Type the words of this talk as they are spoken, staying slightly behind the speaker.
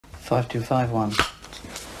5251.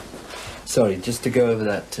 Sorry, just to go over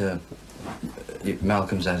that,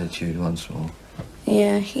 Malcolm's attitude once more.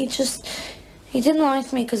 Yeah, he didn't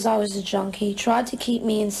like me because I was a junkie. He tried to keep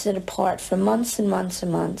me and Sid apart for months and months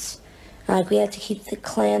and months. Like, we had to keep the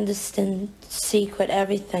clandestine, secret,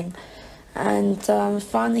 everything. And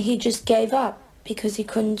finally he just gave up because he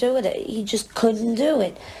couldn't do it. He just couldn't do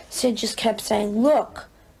it. Sid just kept saying, look,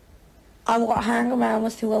 I will hang around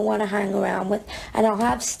with who I want to hang around with, and I'll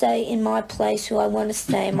have stay in my place who I want to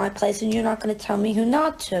stay in my place, and you're not going to tell me who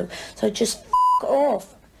not to. So just f***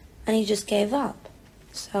 off. And he just gave up.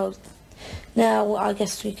 So now I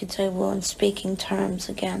guess we could say we're on speaking terms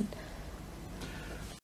again.